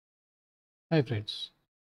Hi friends,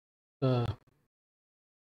 the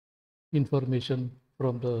information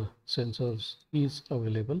from the sensors is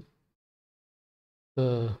available.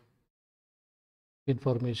 The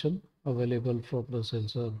information available from the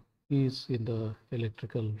sensor is in the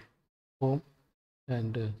electrical form,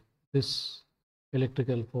 and this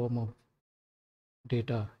electrical form of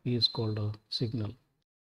data is called a signal.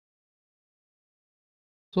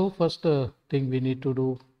 So first thing we need to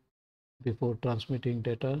do before transmitting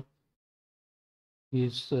data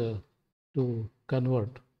is to convert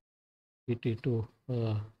it into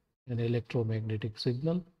an electromagnetic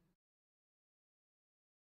signal.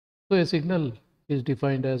 So a signal is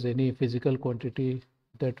defined as any physical quantity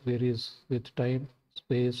that varies with time,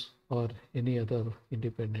 space, or any other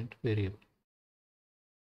independent variable.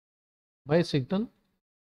 By signal,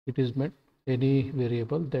 it is meant any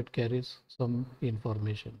variable that carries some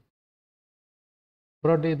information.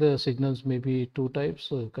 Broadly, the signals may be two types,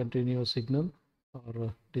 a continuous signal or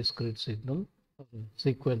a discrete signal, a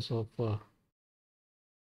sequence of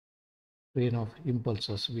train of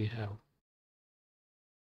impulses we have.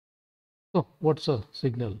 So what's a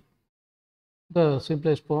signal? The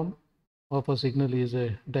simplest form of a signal is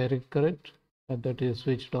a direct current, and that is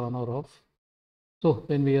switched on or off. So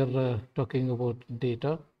when we are talking about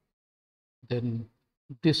data, then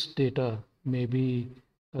this data may be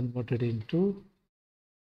converted into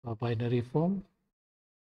a binary form,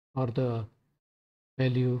 or the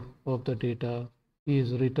value of the data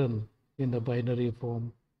is written in the binary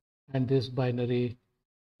form, and this binary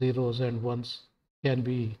zeros and ones can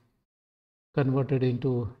be converted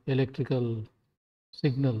into electrical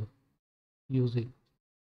signal using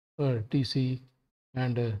a DC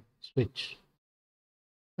and a switch.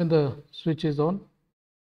 When the switch is on,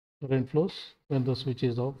 current flows. When the switch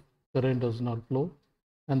is off, current does not flow.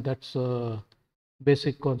 And that's a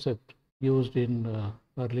basic concept used in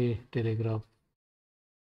early telegraph.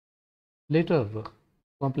 Later,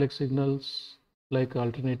 complex signals like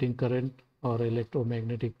alternating current or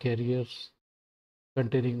electromagnetic carriers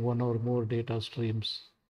containing one or more data streams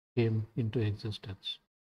came into existence.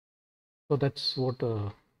 So that's what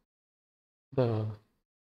the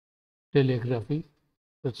telegraphy,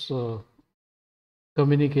 that's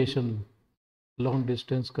communication, long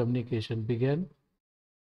distance communication began.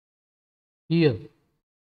 Here,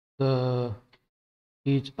 the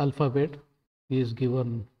each alphabet is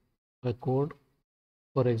given a code.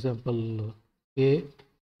 For example, A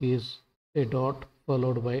is a dot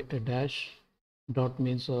followed by a dash. Dot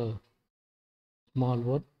means a small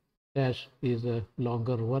one, dash is a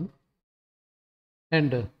longer one.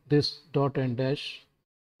 And this dot and dash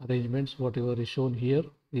arrangements, whatever is shown here,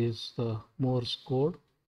 is the Morse code.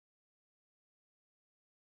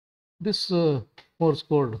 This Morse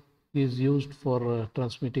code is used for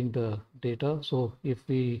transmitting the data. So if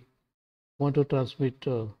we want to transmit,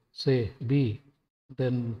 say, B,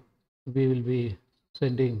 then we will be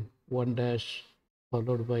sending one dash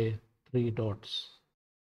followed by three dots.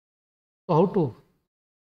 So how to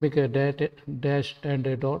make a dash and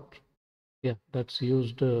a dot? Yeah, that's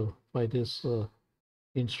used by this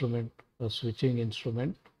instrument, a switching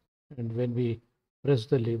instrument. And when we press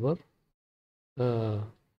the lever, the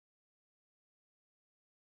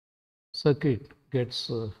circuit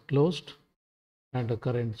gets closed and the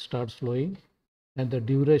current starts flowing, and the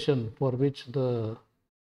duration for which the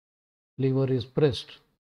lever is pressed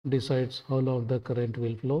decides how long the current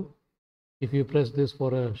will flow. If you press this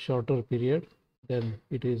for a shorter period, then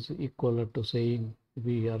it is equal to saying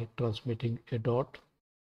we are transmitting a dot.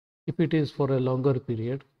 If it is for a longer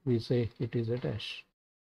period, we say it is a dash.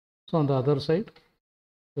 So on the other side,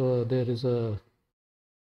 there is a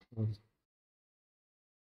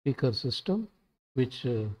speaker system which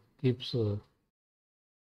keeps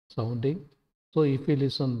sounding. So if we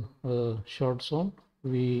listen a short sound,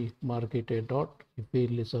 we mark it a dot. If we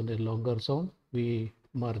listen a longer sound, we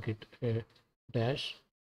mark it a dash.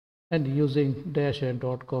 And using dash and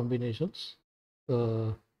dot combinations,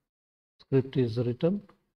 the script is written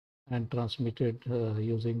and transmitted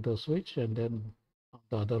using the switch, and then on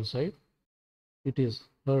the other side, it is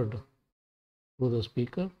heard through the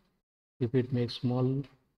speaker. If it makes small,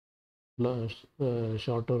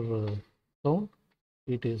 shorter sound,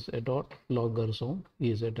 it is a dot, longer sound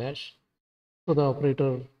is a dash. So the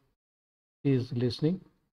operator is listening,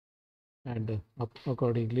 and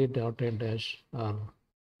accordingly dot and dash are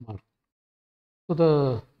marked. So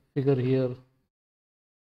the figure here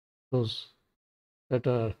shows that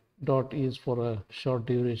a dot is for a short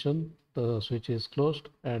duration, the switch is closed,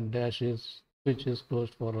 and dash is switch is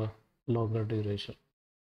closed for a longer duration.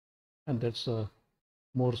 And that's a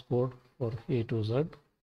Morse code for A to Z.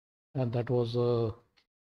 And that was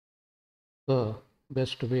the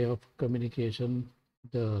best way of communication,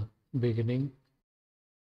 the beginning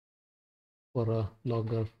for a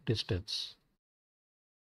longer distance.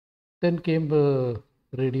 Then came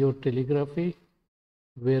radio telegraphy,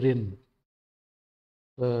 wherein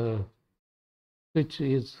the switch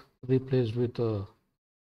is replaced with a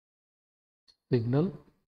signal.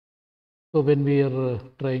 So when we are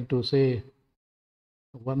trying to say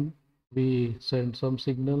 1, we send some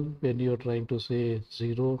signal. When you are trying to say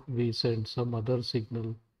 0, we send some other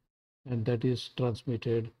signal, and that is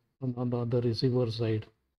transmitted on the receiver side.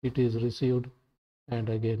 It is received and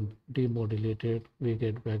again demodulated. We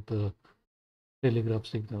get back the telegraph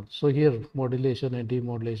signal. So here modulation and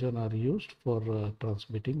demodulation are used for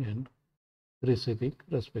transmitting and receiving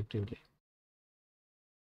respectively.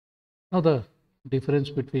 Now the difference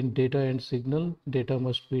between data and signal: data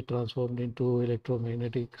must be transformed into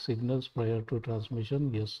electromagnetic signals prior to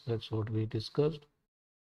transmission. Yes, that's what we discussed.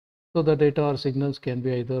 So the data or signals can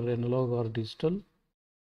be either analog or digital.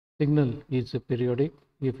 Signal is a periodic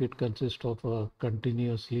if it consists of a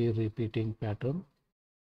continuously repeating pattern.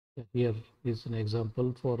 Here is an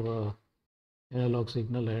example for analog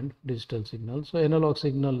signal and digital signal. So analog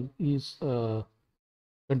signal is a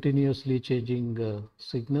continuously changing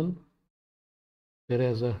signal,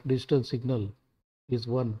 whereas a digital signal is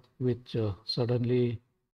one which suddenly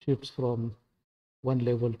shifts from one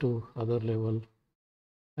level to other level,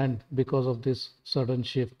 and because of this sudden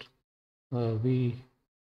shift we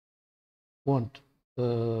want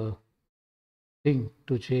the thing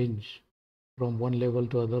to change from one level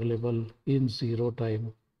to other level in 0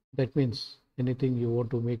 time. That means anything you want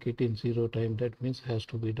to make it in 0 time, that means has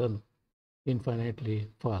to be done infinitely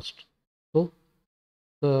fast. So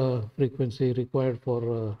the frequency required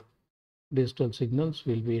for digital signals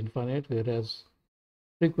will be infinite, whereas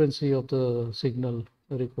frequency of the signal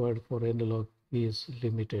required for analog is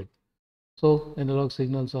limited. So analog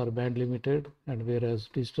signals are band limited, and whereas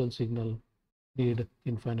digital signal need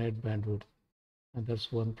infinite bandwidth, and that's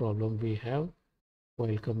one problem we have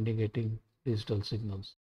while communicating digital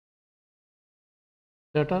signals.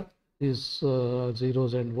 Data is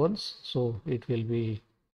zeros and ones, so it will be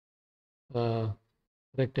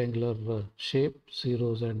rectangular shape.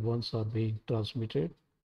 Zeros and ones are being transmitted,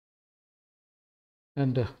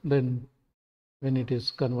 and then when it is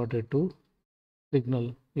converted to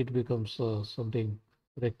signal, it becomes something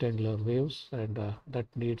rectangular waves, and that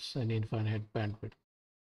needs an infinite bandwidth.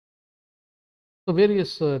 So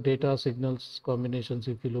various data signals combinations,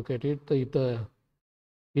 if you look at it, if the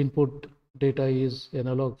input data is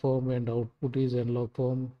analog form and output is analog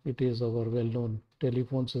form, it is our well-known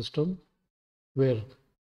telephone system, where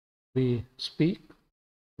we speak,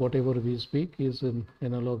 whatever we speak is in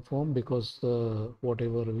analog form, because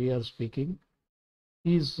whatever we are speaking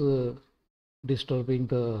is disturbing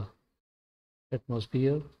the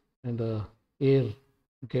atmosphere, and the air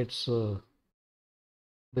gets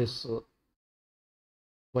this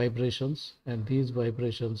vibrations, and these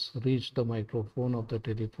vibrations reach the microphone of the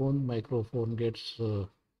telephone. Microphone gets the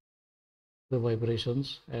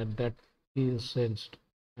vibrations, and that is sensed,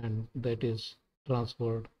 and that is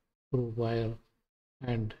transferred through wire,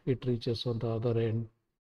 and it reaches on the other end,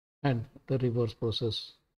 and the reverse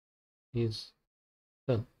process is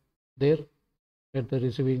done. There at the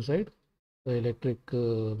receiving side, the electric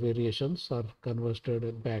variations are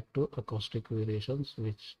converted back to acoustic variations,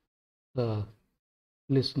 which the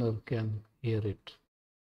listener can hear it.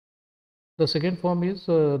 The second form is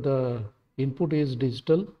the input is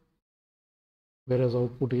digital, whereas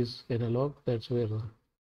output is analog. That's where the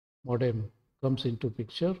modem comes into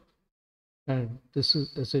picture, and this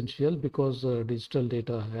is essential because digital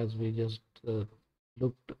data, as we just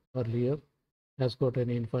looked earlier, has got an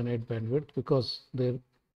infinite bandwidth, because the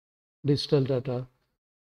digital data,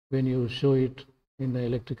 when you show it in the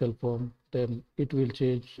electrical form, then it will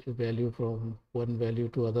change a value from one value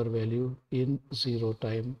to other value in 0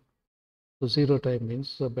 time. So 0 time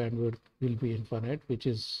means the bandwidth will be infinite, which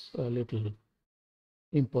is a little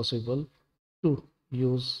impossible to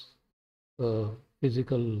use a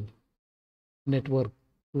physical network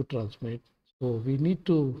to transmit. So we need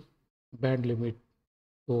to band limit.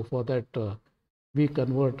 So for that, we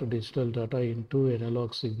convert digital data into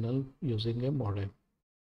analog signal using a modem.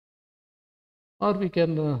 Or we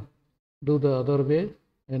can do the other way.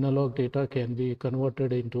 Analog data can be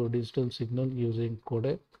converted into a digital signal using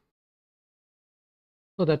codec.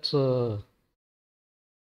 So that's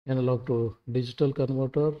analog to digital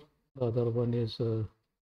converter. The other one is so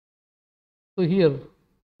here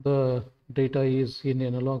the data is in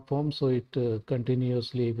analog form, so it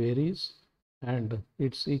continuously varies, and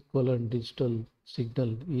its equivalent digital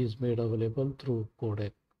signal is made available through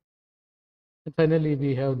codec. And finally,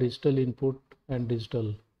 we have digital input and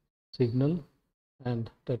digital signal, and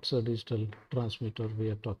that's a digital transmitter we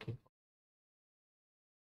are talking.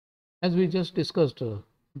 As we just discussed,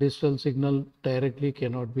 digital signal directly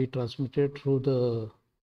cannot be transmitted through the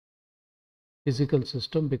physical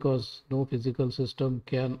system because no physical system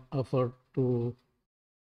can afford to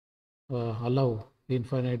allow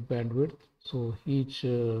infinite bandwidth. So each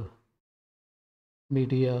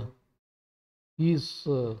media is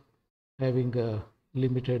having a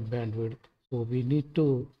limited bandwidth. So we need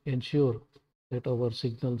to ensure that our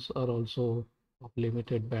signals are also of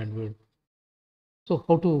limited bandwidth. So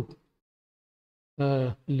how to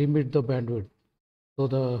limit the bandwidth? So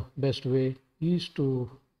the best way is to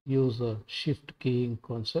use a shift keying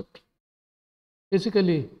concept.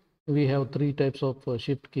 Basically, we have three types of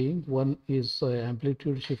shift keying. One is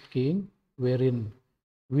amplitude shift keying, wherein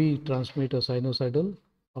we transmit a sinusoidal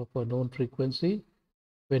of a known frequency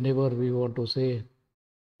whenever we want to say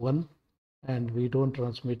 1, and we don't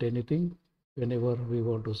transmit anything whenever we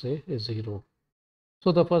want to say a 0.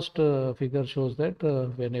 So the first figure shows that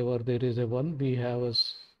whenever there is a 1, we have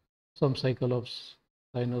some cycle of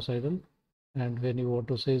sinusoidal, and when you want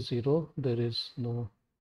to say 0, there is no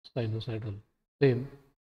sinusoidal. Same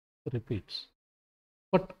repeats.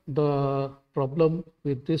 But the problem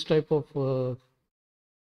with this type of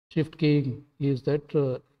shift keying is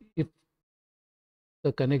that if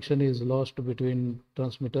the connection is lost between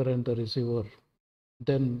transmitter and the receiver,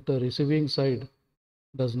 then the receiving side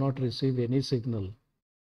does not receive any signal.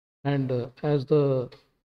 And as the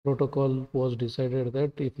protocol was decided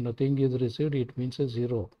that if nothing is received, it means a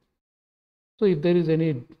 0. So if there is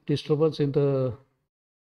any disturbance in the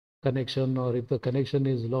connection, or if the connection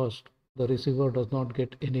is lost, the receiver does not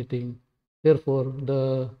get anything. Therefore,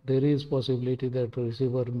 there is possibility that the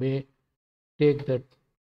receiver may take that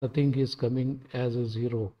nothing is coming as a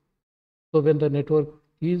 0. So when the network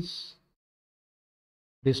is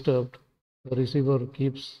disturbed, the receiver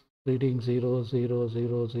keeps reading 0, 0,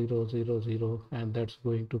 0, 0, 0, 0, and that's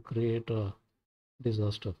going to create a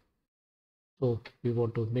disaster. So we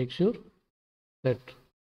want to make sure that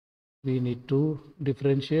we need to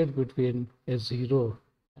differentiate between a 0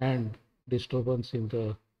 and disturbance in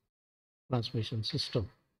the transmission system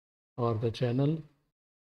or the channel.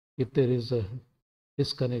 If there is a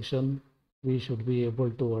disconnection, we should be able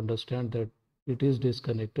to understand that it is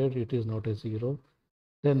disconnected, it is not a 0.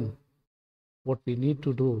 Then what we need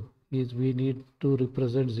to do is we need to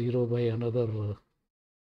represent 0 by another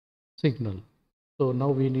signal. So now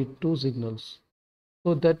we need two signals.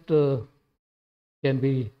 So that can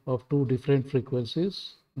be of two different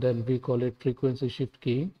frequencies. Then we call it frequency shift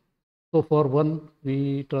keying. So for 1,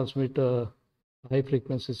 we transmit a high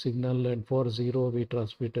frequency signal, and for 0, we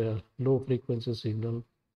transmit a low frequency signal,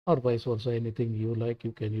 or vice versa. Anything you like,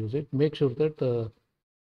 you can use it. Make sure that the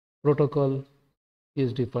protocol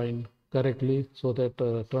is defined correctly so that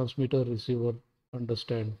transmitter receiver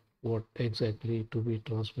understand what exactly to be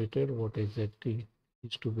transmitted, what exactly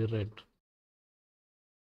is to be read.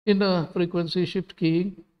 In frequency shift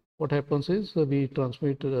keying, what happens is we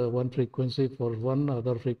transmit one frequency for 1,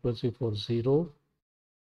 other frequency for 0,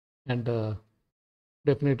 and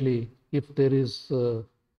definitely if there is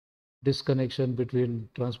disconnection between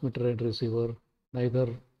transmitter and receiver, neither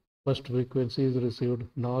first frequency is received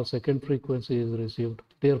nor second frequency is received.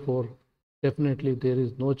 Therefore, definitely there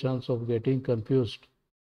is no chance of getting confused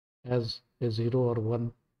as a 0 or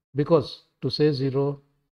 1, because to say 0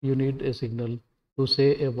 you need a signal, to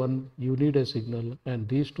say a 1 you need a signal, and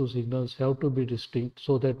these two signals have to be distinct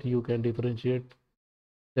so that you can differentiate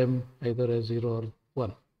them either as 0 or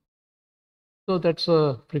 1. So that's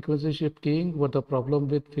a frequency shift keying. What the problem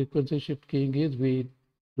with frequency shift keying is, we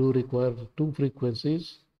do require two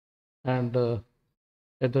frequencies, and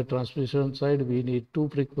at the transmission side we need two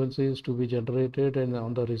frequencies to be generated, and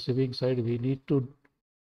on the receiving side we need to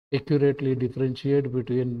accurately differentiate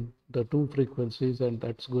between the two frequencies, and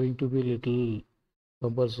that's going to be little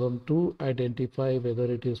cumbersome to identify whether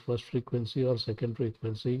it is first frequency or second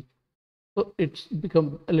frequency. So it's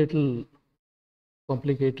become a little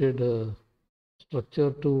complicated structure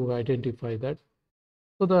to identify that.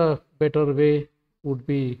 So the better way would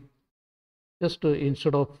be just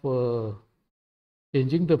instead of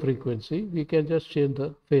changing the frequency, we can just change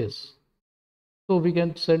the phase. So we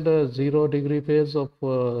can send a 0-degree phase of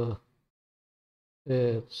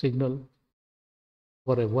a signal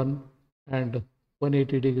for a 1, and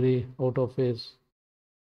 180-degree out of phase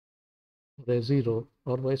for a 0,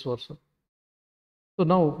 or vice versa. So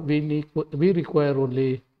now we require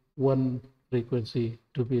only one frequency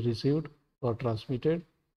to be received or transmitted.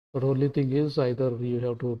 But only thing is, either you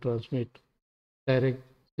have to transmit direct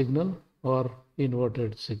signal or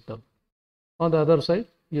inverted signal. On the other side,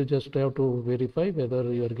 you just have to verify whether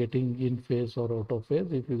you are getting in phase or out of phase.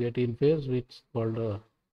 If you get in phase, which is called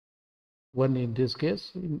 1 in this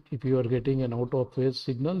case. If you are getting an out of phase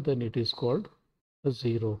signal, then it is called a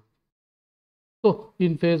 0. So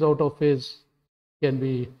in phase, out of phase can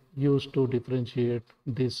be used to differentiate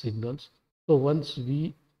these signals. So once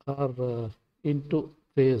we are into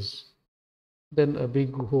phase, then a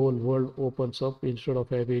big whole world opens up. Instead of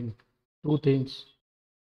having two things,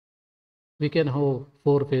 we can have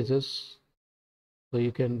four phases. So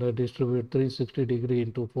you can distribute 360-degree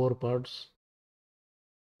into four parts,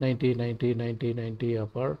 90, 90, 90, 90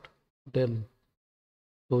 apart. Then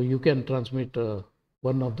so you can transmit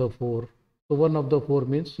one of the four. So one of the four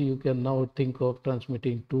means you can now think of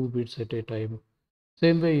transmitting 2 bits at a time.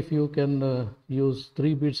 Same way, if you can use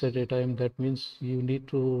 3 bits at a time, that means you need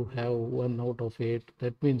to have 1 out of 8.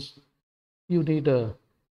 That means you need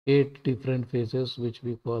 8 different phases, which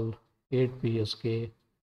we call 8 PSK.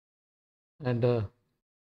 And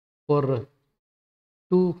for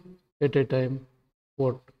 2 at a time,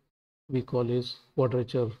 what we call is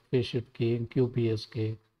quadrature phase shift keying,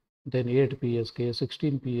 QPSK. Then 8 PSK,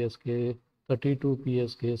 16 PSK, 32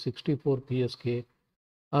 PSK, 64 PSK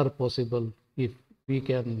are possible if we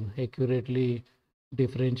can accurately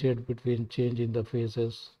differentiate between change in the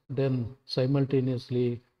phases. Then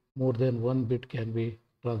simultaneously more than one bit can be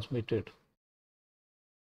transmitted.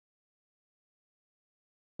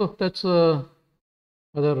 So that's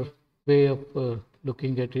other way of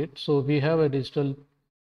looking at it. So we have a digital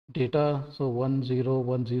data, so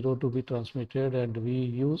 1010 to be transmitted, and we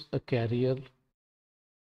use a carrier.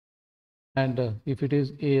 And if it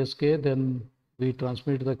is ASK, then we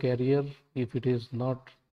transmit the carrier. If it is not,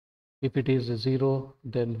 if it is a 0,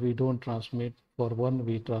 then we don't transmit. For 1,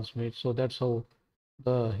 we transmit. So that's how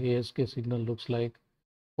the ASK signal looks like.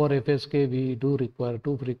 For FSK, we do require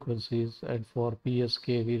 2 frequencies, and for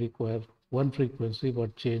PSK, we require 1 frequency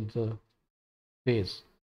but change the phase.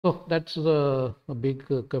 So that's a big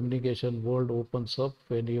communication world opens up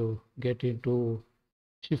when you get into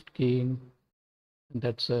shift keying.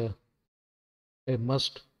 That's a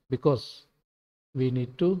must, because we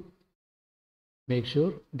need to make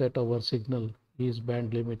sure that our signal is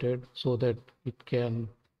band limited so that it can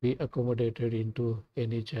be accommodated into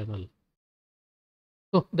any channel.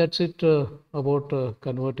 So that's it about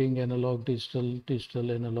converting analog digital,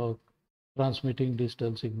 digital analog, transmitting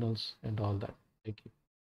digital signals and all that. Thank you.